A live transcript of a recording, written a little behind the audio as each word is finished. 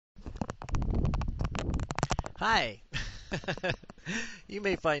Hi. You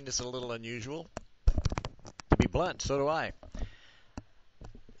may find this a little unusual. To be blunt, so do I.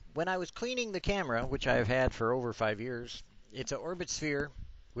 When I was cleaning the camera, which I've had for over 5 years, it's an orbit sphere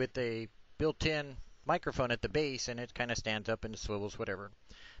with a built-in microphone at the base, and it kind of stands up and swivels, whatever.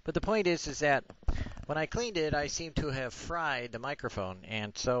 But the point is that when I cleaned it, I seem to have fried the microphone,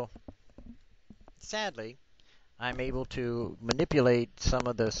 and so sadly, I'm able to manipulate some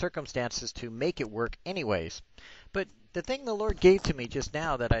of the circumstances to make it work anyways. But the thing the Lord gave to me just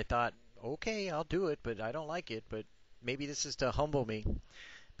now that I thought, okay, I'll do it, but I don't like it, but maybe this is to humble me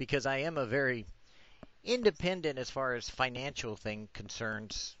because I am a very independent as far as financial thing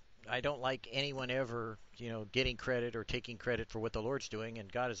concerns. I don't like anyone ever, getting credit or taking credit for what the Lord's doing,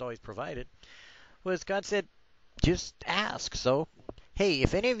 and God has always provided. Was God said, just ask. So, hey,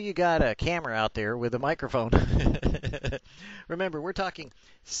 if any of you got a camera out there with a microphone, remember, we're talking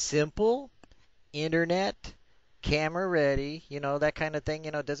simple internet, camera ready, that kind of thing.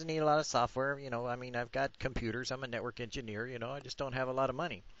 It doesn't need a lot of software. I've got computers. I'm a network engineer. I just don't have a lot of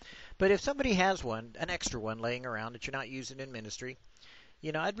money. But if somebody has one, an extra one laying around that you're not using in ministry,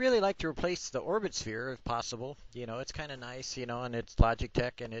 I'd really like to replace the orbit sphere if possible. It's kind of nice, and it's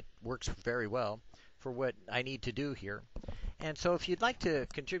Logitech and it works very well for what I need to do here. And so if you'd like to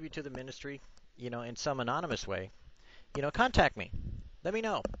contribute to the ministry, in some anonymous way, contact me. Let me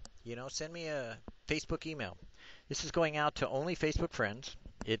know. Send me a Facebook email. This is going out to only Facebook friends.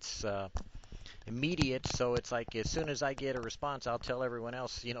 It's immediate, so it's like as soon as I get a response, I'll tell everyone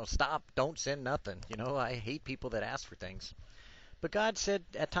else, stop, don't send nothing. I hate people that ask for things. But God said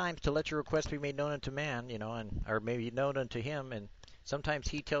at times to let your request be made known unto man, or maybe known unto him, and sometimes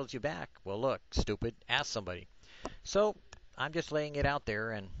he tells you back, well, look, stupid, ask somebody. So I'm just laying it out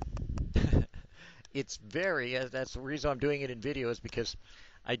there, and it's that's the reason I'm doing it in video, is because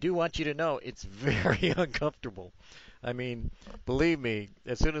I do want you to know it's very uncomfortable. I mean, believe me,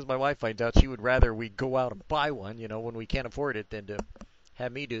 as soon as my wife finds out, she would rather we go out and buy one, when we can't afford it, than to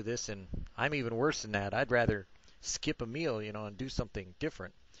have me do this. And I'm even worse than that. I'd rather skip a meal, and do something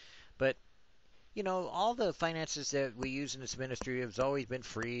different. But all the finances that we use in this ministry has always been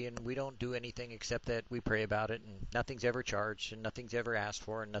free, and we don't do anything except that we pray about it, and nothing's ever charged, and nothing's ever asked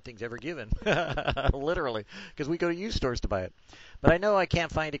for, and nothing's ever given. Literally, because we go to used stores to buy it. But I know I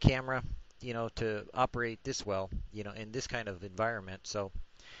can't find a camera, to operate this well, in this kind of environment. So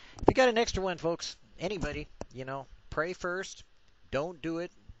if you got an extra one, folks, anybody, pray first. Don't do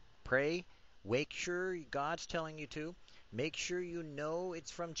it. Pray. Make sure God's telling you to. Make sure you know it's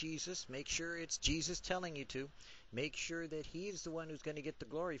from Jesus. Make sure it's Jesus telling you to. Make sure that He's the one who's going to get the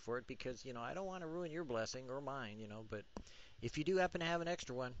glory for it, because, I don't want to ruin your blessing or mine, but if you do happen to have an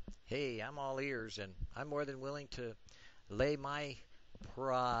extra one, hey, I'm all ears, and I'm more than willing to lay my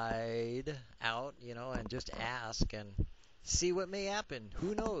pride out, and just ask and see what may happen.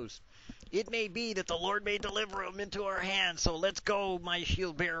 Who knows? It may be that the Lord may deliver them into our hands. So let's go, my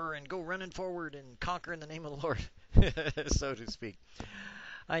shield bearer, and go running forward and conquer in the name of the Lord, so to speak.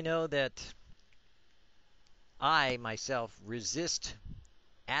 I know that I myself resist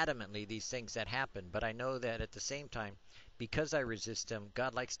adamantly these things that happen, but I know that at the same time, because I resist them,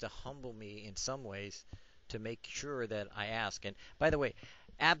 God likes to humble me in some ways to make sure that I ask. And by the way,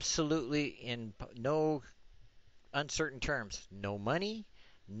 absolutely in no uncertain terms, no money,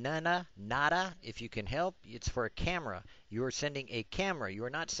 nada. If you can help, it's for a camera. You are sending a camera. You are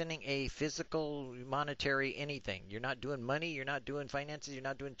not sending a physical, monetary anything. You're not doing money. You're not doing finances. You're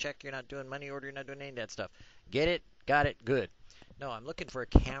not doing check. You're not doing money order. You're not doing any of that stuff. Get it? Got it? Good. No, I'm looking for a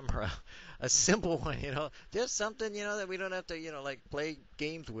camera, a simple one, just something, that we don't have to, like play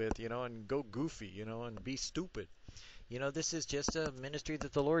games with, and go goofy, and be stupid. This is just a ministry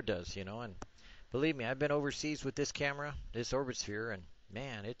that the Lord does, and believe me, I've been overseas with this camera, this orbit sphere, and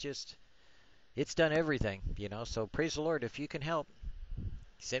man, it's done everything, so praise the Lord. If you can help,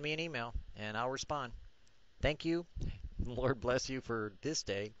 send me an email and I'll respond. Thank you. Lord bless you for this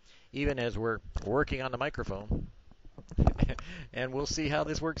day, even as we're working on the microphone. And we'll see how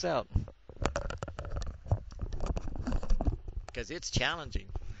this works out, because it's challenging,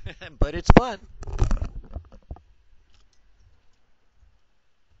 but it's fun.